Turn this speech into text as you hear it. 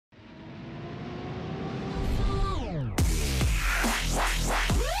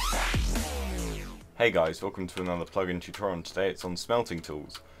Hey guys, welcome to another plugin tutorial, and today it's on smelting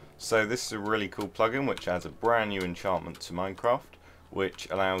tools. So this is a really cool plugin which adds a brand new enchantment to Minecraft, which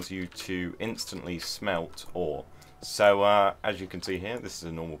allows you to instantly smelt ore. So as you can see here, this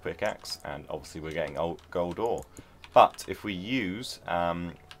is a normal pickaxe, and obviously we're getting gold ore. But if we use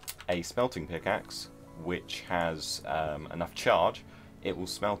a smelting pickaxe, which has enough charge, it will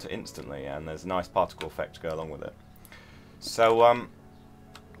smelt it instantly, and there's a nice particle effect to go along with it. So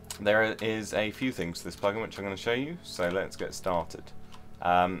there is a few things to this plugin which I'm going to show you, so let's get started.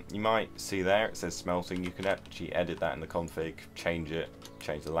 You might see there it says smelting. You can actually edit that in the config, change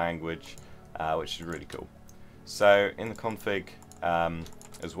the language, which is really cool. So in the config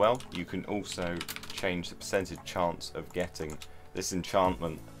as well, you can also change the percentage chance of getting this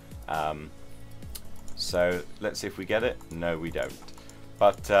enchantment. So let's see if we get it. No, we don't.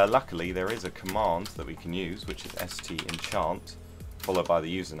 But luckily there is a command that we can use, which is st-enchant, followed by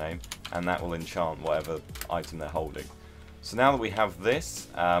the username, and that will enchant whatever item they're holding. So now that we have this,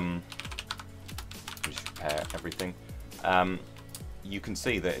 just repair everything, you can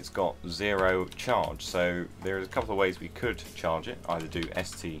see that it's got 0 charge. So there's a couple of ways we could charge it. Either do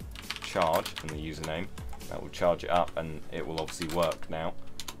st-charge and the username, that will charge it up and it will obviously work now.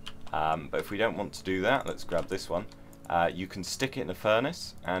 But if we don't want to do that, let's grab this one. You can stick it in a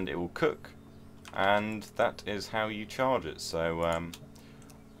furnace and it will cook, and that is how you charge it. So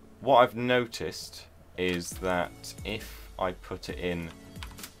what I've noticed is that if I put it in,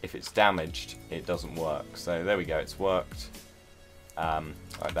 if it's damaged, it doesn't work. So there we go, it's worked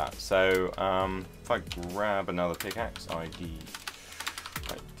like that. So if I grab another pickaxe, ID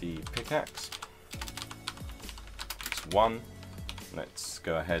pickaxe, it's 1. Let's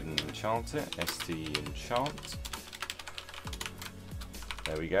go ahead and enchant it, st-enchant.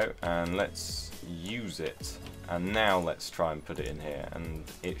 There we go, and let's use it. And now let's try and put it in here, and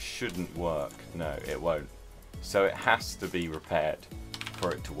it shouldn't work. No, it won't. So it has to be repaired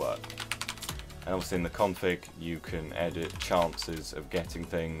for it to work. And obviously in the config you can edit chances of getting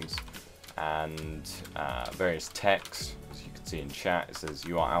things and various text. As you can see in chat, it says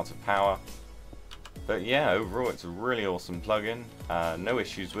you are out of power. But yeah, overall it's a really awesome plugin. No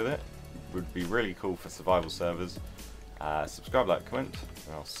issues with it. Would be really cool for survival servers. Subscribe, like, comment,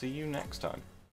 and I'll see you next time.